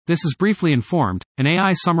This is Briefly Informed, an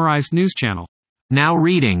AI-summarized news channel. Now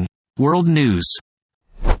reading World News.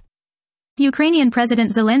 Ukrainian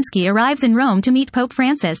President Zelensky arrives in Rome to meet Pope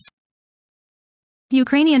Francis.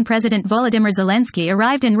 Ukrainian President Volodymyr Zelensky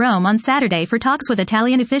arrived in Rome on Saturday for talks with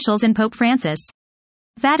Italian officials and Pope Francis.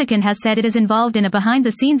 Vatican has said it is involved in a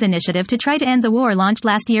behind-the-scenes initiative to try to end the war launched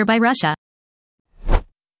last year by Russia.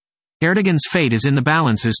 Erdogan's fate is in the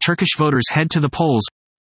balance as Turkish voters head to the polls.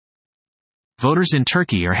 Voters in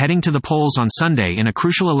Turkey are heading to the polls on Sunday in a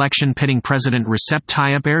crucial election pitting President Recep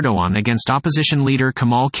Tayyip Erdogan against opposition leader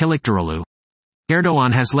Kemal Kılıçdaroğlu.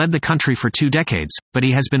 Erdogan has led the country for 2 decades, but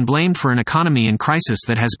he has been blamed for an economy in crisis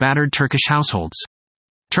that has battered Turkish households.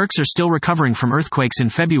 Turks are still recovering from earthquakes in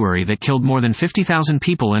February that killed more than 50,000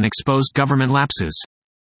 people and exposed government lapses.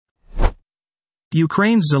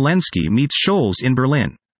 Ukraine's Zelensky meets Scholz in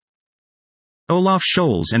Berlin. Olaf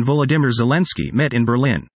Scholz and Volodymyr Zelensky met in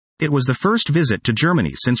Berlin. It was the first visit to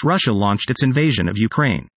Germany since Russia launched its invasion of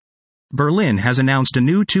Ukraine. Berlin has announced a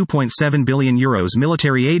new €2.7 billion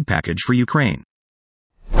military aid package for Ukraine.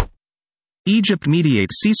 Egypt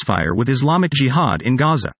mediates ceasefire with Islamic Jihad in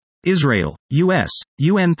Gaza. Israel, US,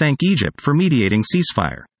 UN thank Egypt for mediating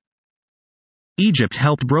ceasefire. Egypt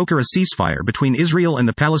helped broker a ceasefire between Israel and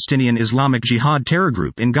the Palestinian Islamic Jihad terror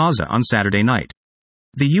group in Gaza on Saturday night.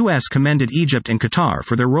 The US commended Egypt and Qatar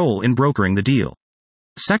for their role in brokering the deal.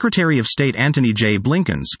 Secretary of State Antony J.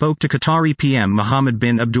 Blinken spoke to Qatari PM Mohammed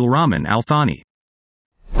bin Abdulrahman Al Thani.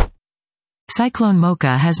 Cyclone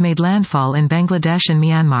Mocha has made landfall in Bangladesh and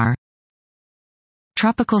Myanmar.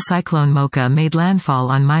 Tropical cyclone Mocha made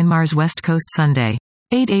landfall on Myanmar's west coast Sunday.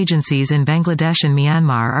 Aid agencies in Bangladesh and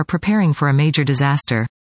Myanmar are preparing for a major disaster.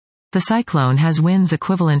 The cyclone has winds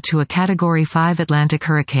equivalent to a Category 5 Atlantic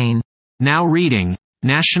hurricane. Now reading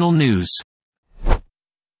National News.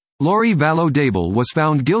 Lori Vallow Daible was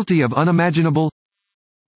found guilty of unimaginable.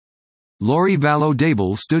 Lori Vallow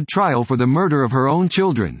Daible stood trial for the murder of her own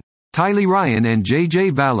children, Tylee Ryan and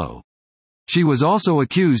J.J. Vallow. She was also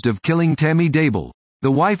accused of killing Tammy Daible,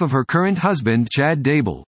 the wife of her current husband Chad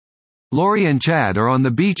Daible. Lori and Chad are on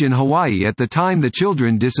the beach in Hawaii at the time the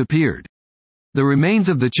children disappeared. The remains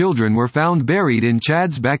of the children were found buried in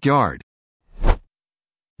Chad's backyard.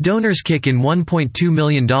 Donors kick in $1.2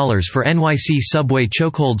 million for NYC subway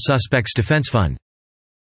chokehold suspects defense fund.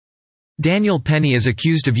 Daniel Penny is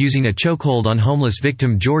accused of using a chokehold on homeless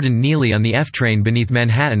victim Jordan Neely on the F train beneath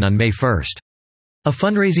Manhattan on May 1. A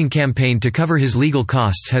fundraising campaign to cover his legal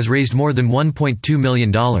costs has raised more than $1.2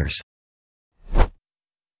 million.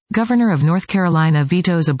 Governor of North Carolina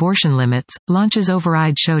vetoes abortion limits, launches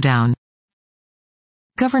override showdown.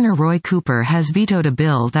 Governor Roy Cooper has vetoed a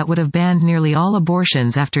bill that would have banned nearly all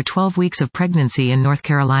abortions after 12 weeks of pregnancy in North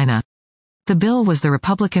Carolina. The bill was the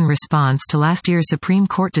Republican response to last year's Supreme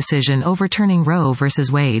Court decision overturning Roe v.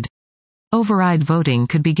 Wade. Override voting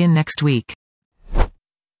could begin next week.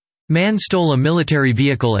 Man stole a military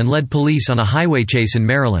vehicle and led police on a highway chase in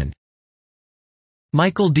Maryland.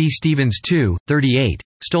 Michael D. Stevens, 38,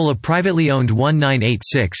 stole a privately owned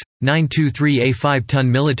 1986-923A 5-ton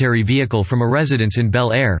military vehicle from a residence in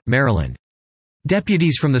Bel Air, Maryland.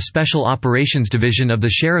 Deputies from the Special Operations Division of the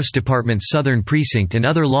Sheriff's Department's Southern Precinct and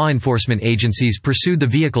other law enforcement agencies pursued the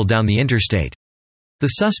vehicle down the interstate. The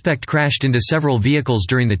suspect crashed into several vehicles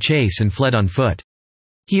during the chase and fled on foot.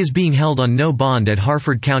 He is being held on no bond at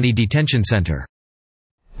Harford County Detention Center.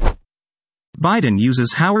 Biden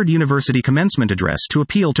uses Howard University commencement address to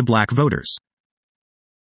appeal to black voters.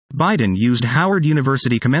 Biden used Howard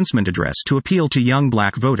University commencement address to appeal to young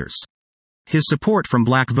black voters. His support from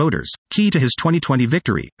black voters, key to his 2020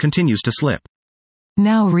 victory, continues to slip.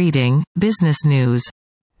 Now reading Business News.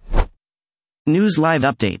 News Live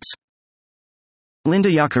updates. Linda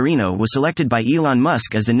Yaccarino was selected by Elon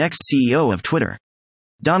Musk as the next CEO of Twitter.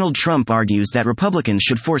 Donald Trump argues that Republicans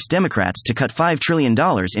should force Democrats to cut $5 trillion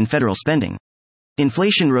in federal spending.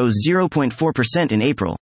 Inflation rose 0.4% in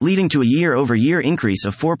April, leading to a year-over-year increase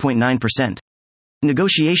of 4.9%.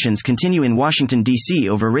 Negotiations continue in Washington, D.C.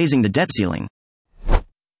 over raising the debt ceiling.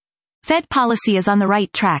 Fed policy is on the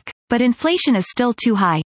right track, but inflation is still too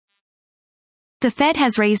high. The Fed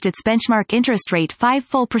has raised its benchmark interest rate 5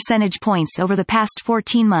 full percentage points over the past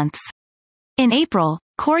 14 months. In April,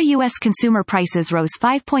 core U.S. consumer prices rose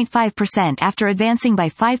 5.5% after advancing by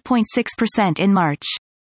 5.6% in March.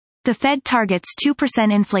 The Fed targets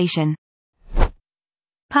 2% inflation.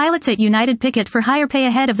 Pilots at United picket for higher pay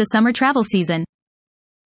ahead of the summer travel season.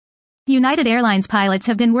 United Airlines pilots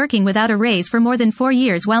have been working without a raise for more than 4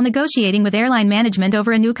 years while negotiating with airline management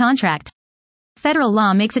over a new contract. Federal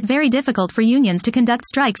law makes it very difficult for unions to conduct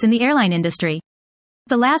strikes in the airline industry.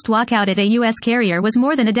 The last walkout at a U.S. carrier was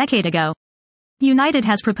more than a decade ago. United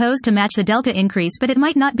has proposed to match the Delta increase, but it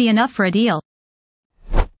might not be enough for a deal.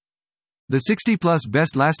 The 60-plus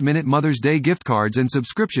best last-minute Mother's Day gift cards and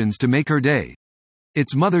subscriptions to make her day.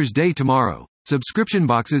 It's Mother's Day tomorrow. Subscription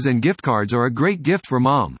boxes and gift cards are a great gift for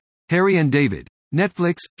mom. Harry and David.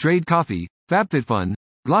 Netflix, Trade Coffee, FabFitFun,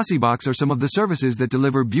 Glossybox are some of the services that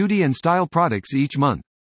deliver beauty and style products each month.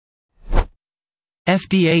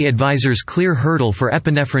 FDA advisors clear hurdle for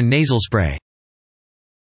epinephrine nasal spray.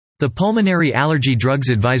 The Pulmonary Allergy Drugs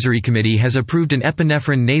Advisory Committee has approved an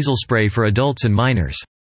epinephrine nasal spray for adults and minors.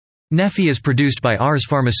 Neffy is produced by Ars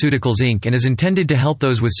Pharmaceuticals Inc. and is intended to help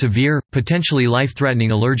those with severe, potentially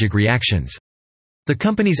life-threatening allergic reactions. The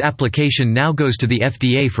company's application now goes to the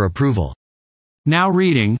FDA for approval. Now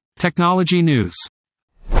reading, Technology News.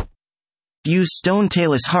 Use Stone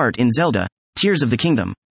Talus Heart in Zelda, Tears of the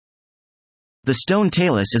Kingdom. The Stone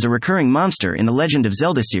Talus is a recurring monster in the Legend of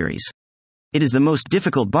Zelda series. It is the most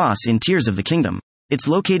difficult boss in Tears of the Kingdom. It's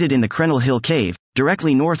located in the Krenel Hill Cave,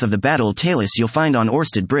 directly north of the battle Talus you'll find on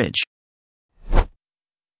Orsted Bridge.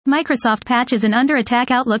 Microsoft patches an under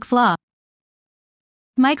attack Outlook flaw.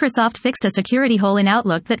 Microsoft fixed a security hole in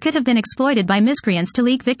Outlook that could have been exploited by miscreants to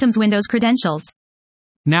leak victims' Windows credentials.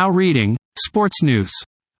 Now reading, Sports News.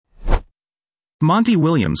 Monty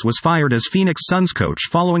Williams was fired as Phoenix Suns coach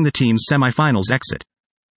following the team's semifinals exit.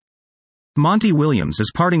 Monty Williams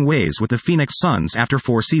is parting ways with the Phoenix Suns after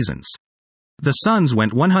 4 seasons. The Suns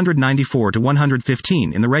went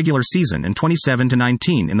 194-115 in the regular season and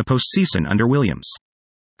 27-19 in the postseason under Williams.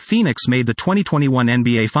 Phoenix made the 2021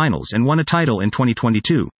 NBA Finals and won a title in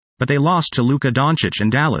 2022, but they lost to Luka Doncic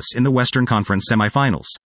and Dallas in the Western Conference semifinals.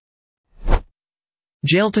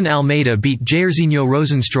 Jailton Almeida beat Jairzinho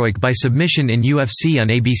Rozenstruik by submission in UFC on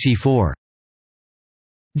ABC4.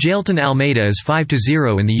 Jailton Almeida is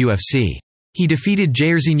 5-0 in the UFC. He defeated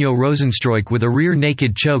Jairzinho Rozenstruik with a rear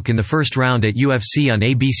naked choke in the first round at UFC on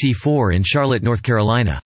ABC4 in Charlotte, North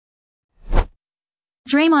Carolina.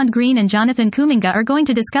 Draymond Green and Jonathan Kuminga are going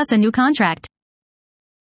to discuss a new contract.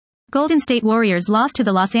 Golden State Warriors lost to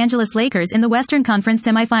the Los Angeles Lakers in the Western Conference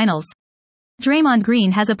semifinals. Draymond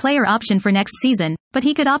Green has a player option for next season, but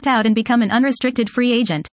he could opt out and become an unrestricted free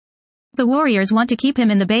agent. The Warriors want to keep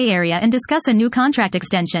him in the Bay Area and discuss a new contract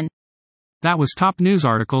extension. That was top news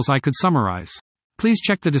articles I could summarize. Please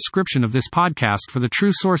check the description of this podcast for the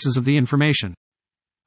true sources of the information.